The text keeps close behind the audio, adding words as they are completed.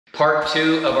part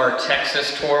 2 of our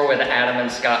Texas tour with Adam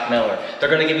and Scott Miller.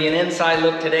 They're gonna give you an inside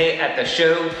look today at the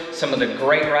show, some of the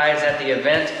great rides at the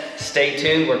event. Stay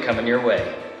tuned, we're coming your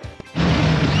way.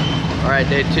 All right,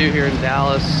 day 2 here in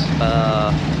Dallas,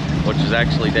 which is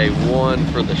actually day 1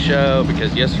 for the show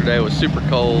because yesterday was super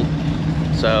cold.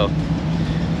 So,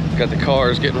 got the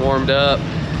cars getting warmed up,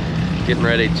 getting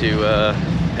ready to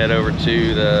head over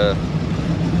to the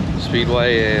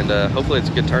Speedway, and hopefully it's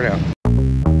a good turnout.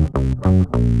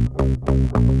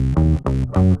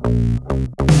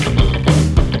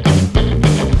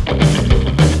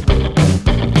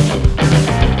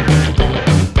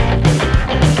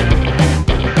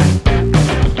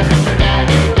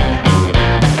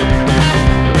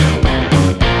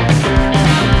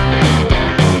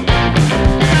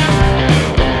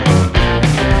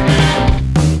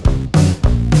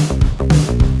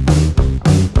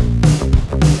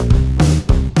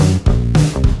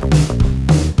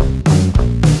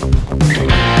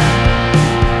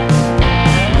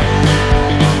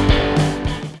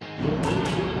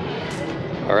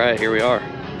 All right, here we are.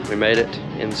 We made it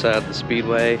inside the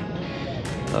Speedway.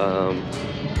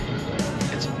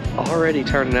 It's already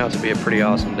turning out to be a pretty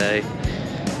awesome day.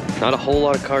 Not a whole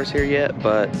lot of cars here yet,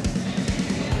 but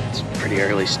it's pretty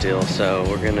early still. So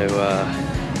we're gonna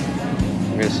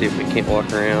see if we can't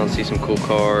walk around, see some cool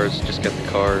cars. Just got the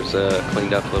cars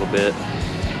cleaned up a little bit,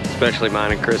 especially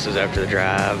mine and Chris's after the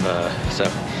drive.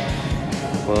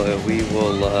 Well, we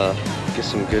will get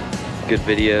some good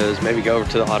videos, maybe go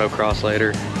over to the autocross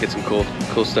later, get some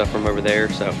cool stuff from over there.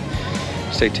 So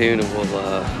stay tuned and we'll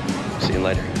see you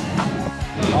later.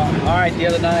 All right, the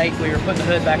other night we were putting the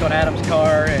hood back on Adam's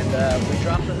car, and we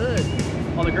dropped the hood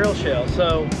on the grill shell.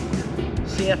 So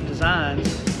CF Designs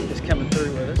is coming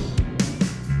through with us.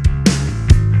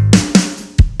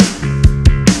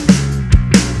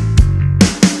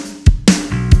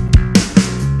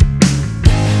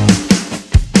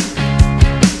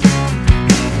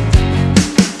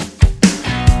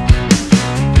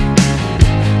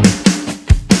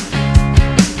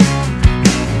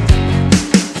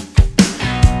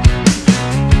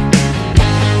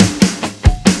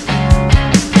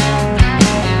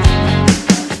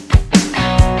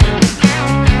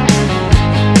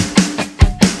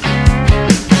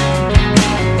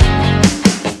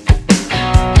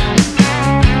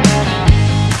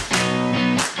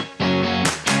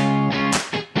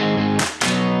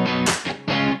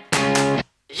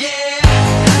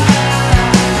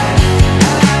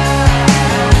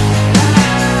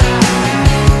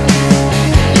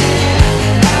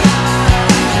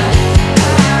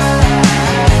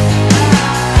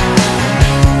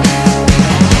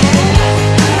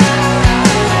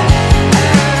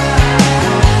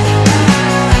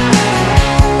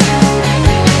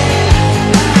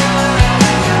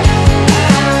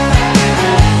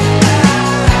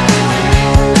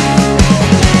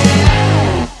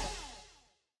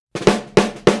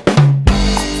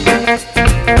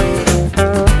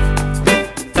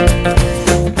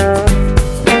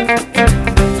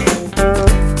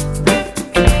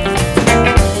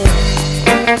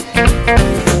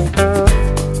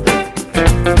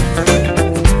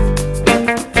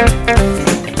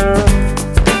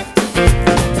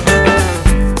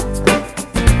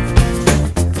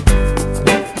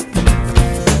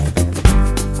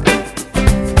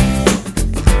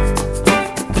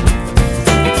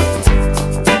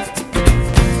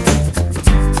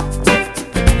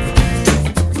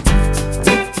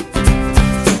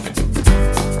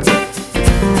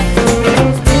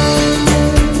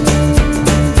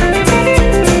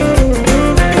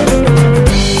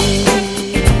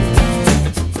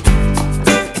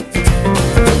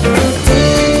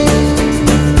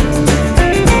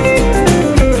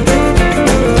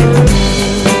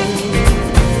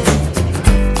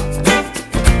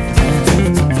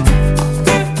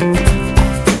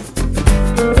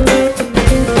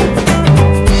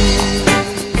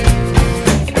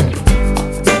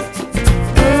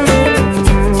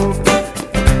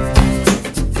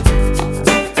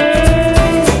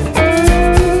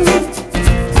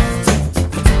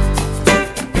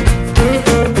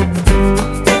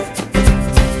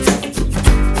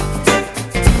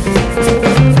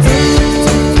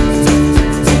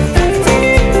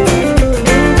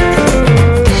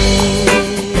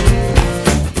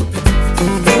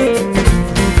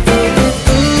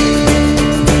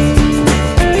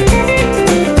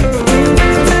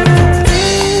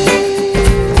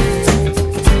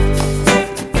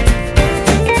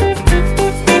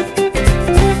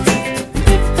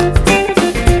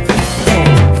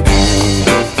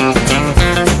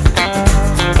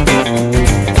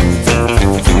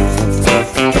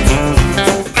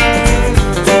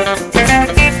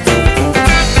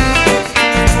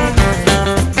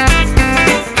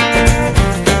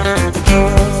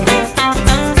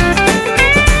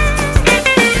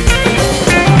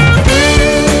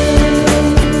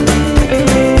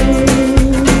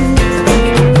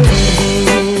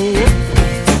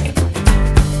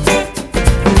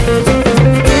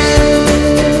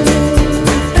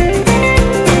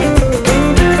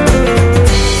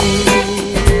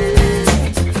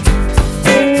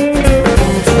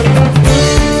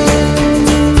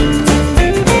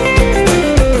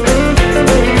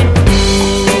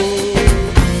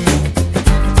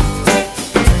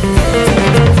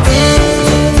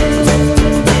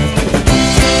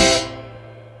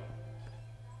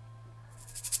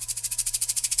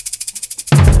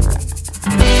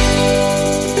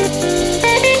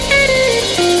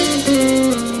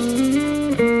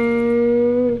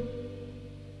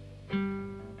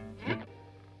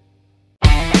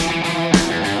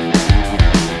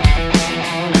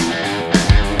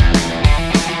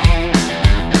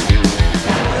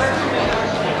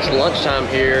 lunchtime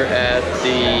here at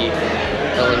the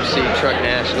LMC Truck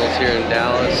Nationals here in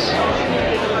Dallas.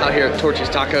 Out here at Torchy's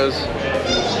Tacos.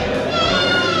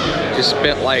 Just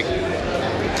spent like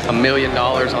 $1 million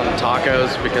on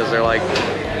tacos because they're like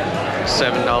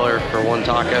 $7 for one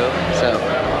taco. So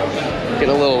get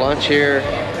a little lunch here.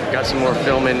 Got some more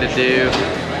filming to do.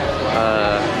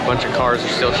 A bunch of cars are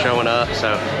still showing up,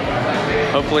 so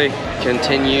hopefully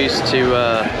continues to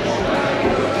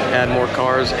add more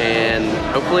cars, and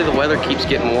hopefully the weather keeps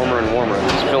getting warmer and warmer.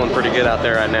 It's feeling pretty good out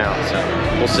there right now, so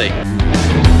we'll see.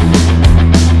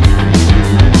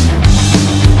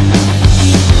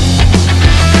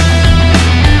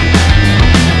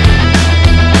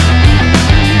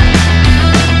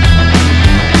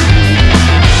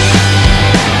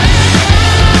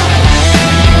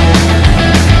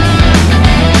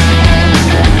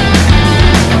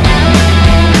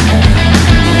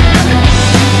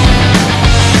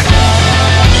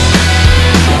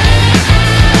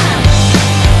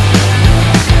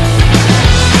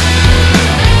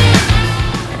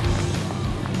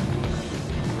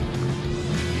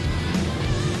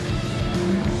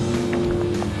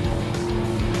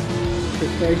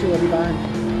 Frazier, what are you buying?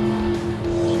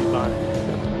 She's buying it.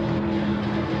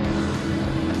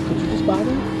 Did you just buy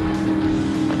them?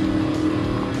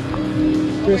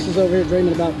 Chris is over here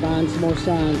dreaming about buying some more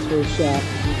signs for his shop.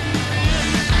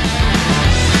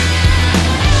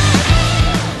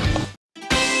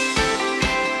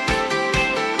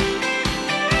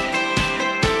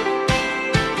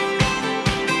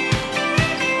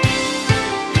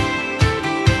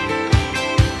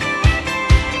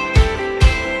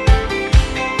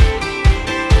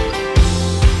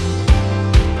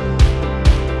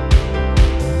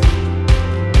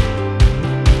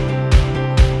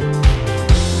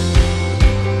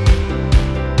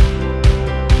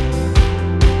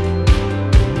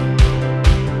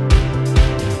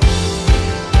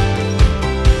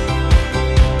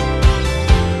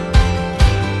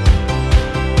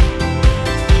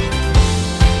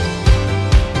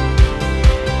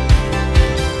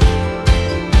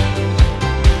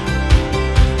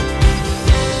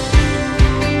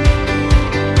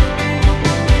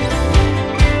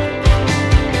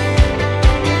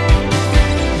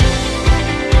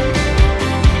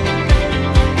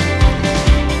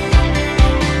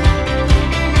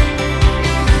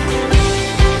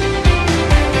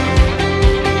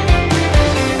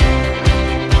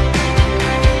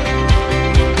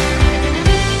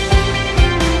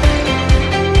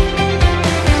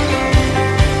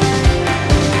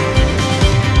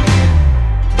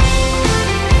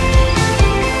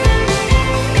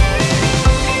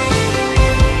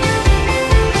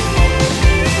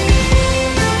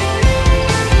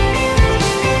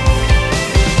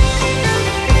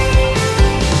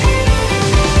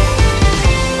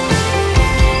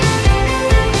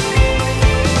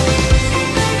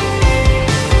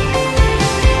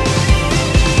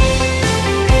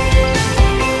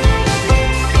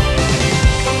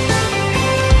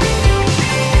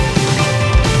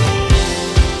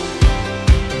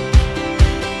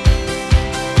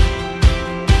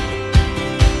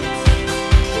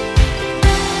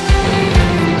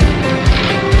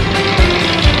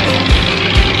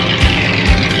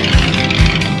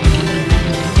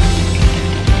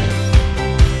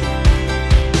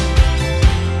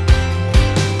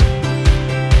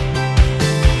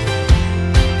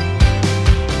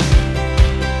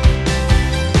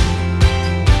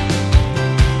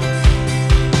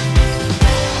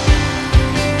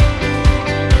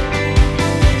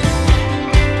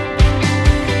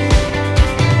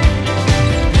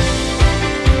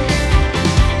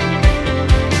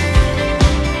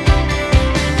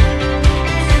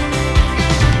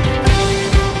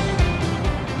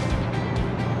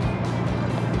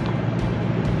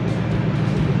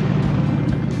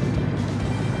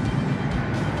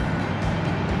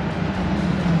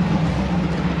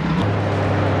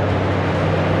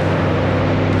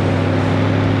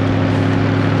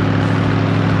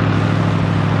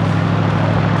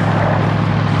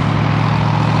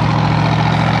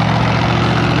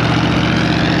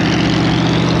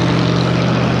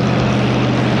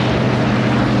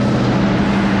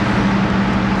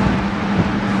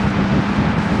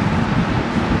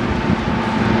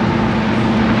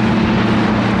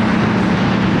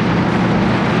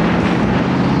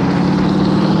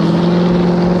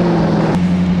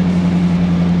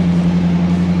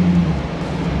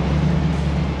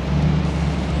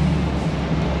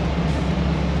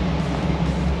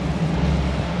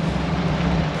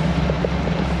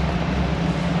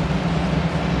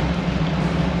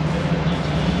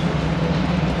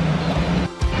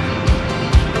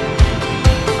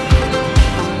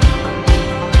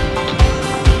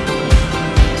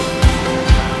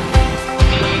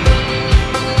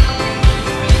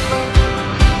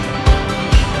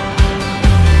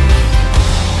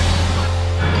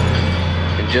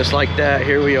 just like that,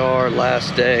 here we are,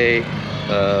 last day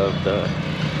of the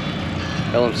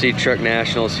LMC Truck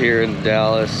Nationals here in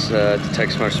Dallas at the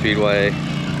Texas Motor Speedway.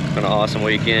 It's been an awesome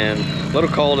weekend. A little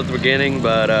cold at the beginning,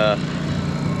 but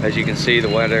as you can see, the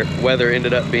weather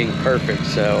ended up being perfect.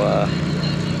 So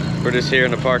we're just here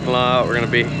in the parking lot. We're gonna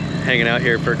be hanging out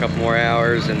here for a couple more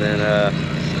hours, and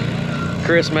then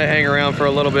Chris may hang around for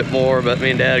a little bit more, but me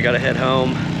and Dad gotta head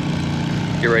home,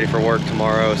 get ready for work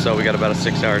tomorrow. So we got about a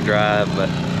 6-hour drive. But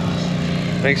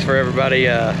thanks for everybody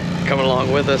coming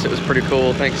along with us. It was pretty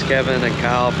cool. Thanks Kevin and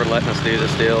Kyle for letting us do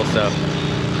this deal. So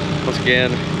once again,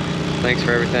 thanks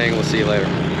for everything. We'll see you later.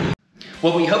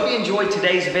 Well, we hope you enjoyed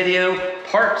today's video,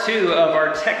 part 2 of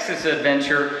our Texas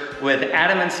adventure with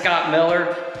Adam and Scott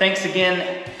Miller. Thanks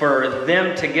again for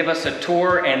them to give us a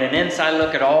tour and an inside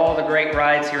look at all the great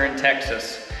rides here in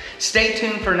Texas. Stay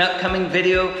tuned for an upcoming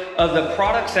video of the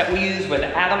products that we use with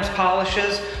Adams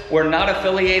Polishes. We're not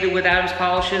affiliated with Adams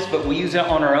Polishes, but we use it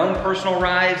on our own personal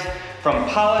rides, from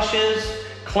polishes,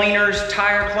 cleaners,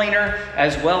 tire cleaner,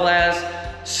 as well as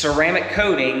ceramic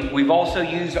coating. We've also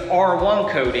used R1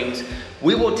 coatings.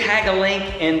 We will tag a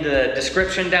link in the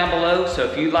description down below, so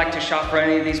if you'd like to shop for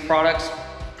any of these products,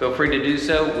 feel free to do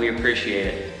so. We appreciate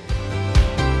it.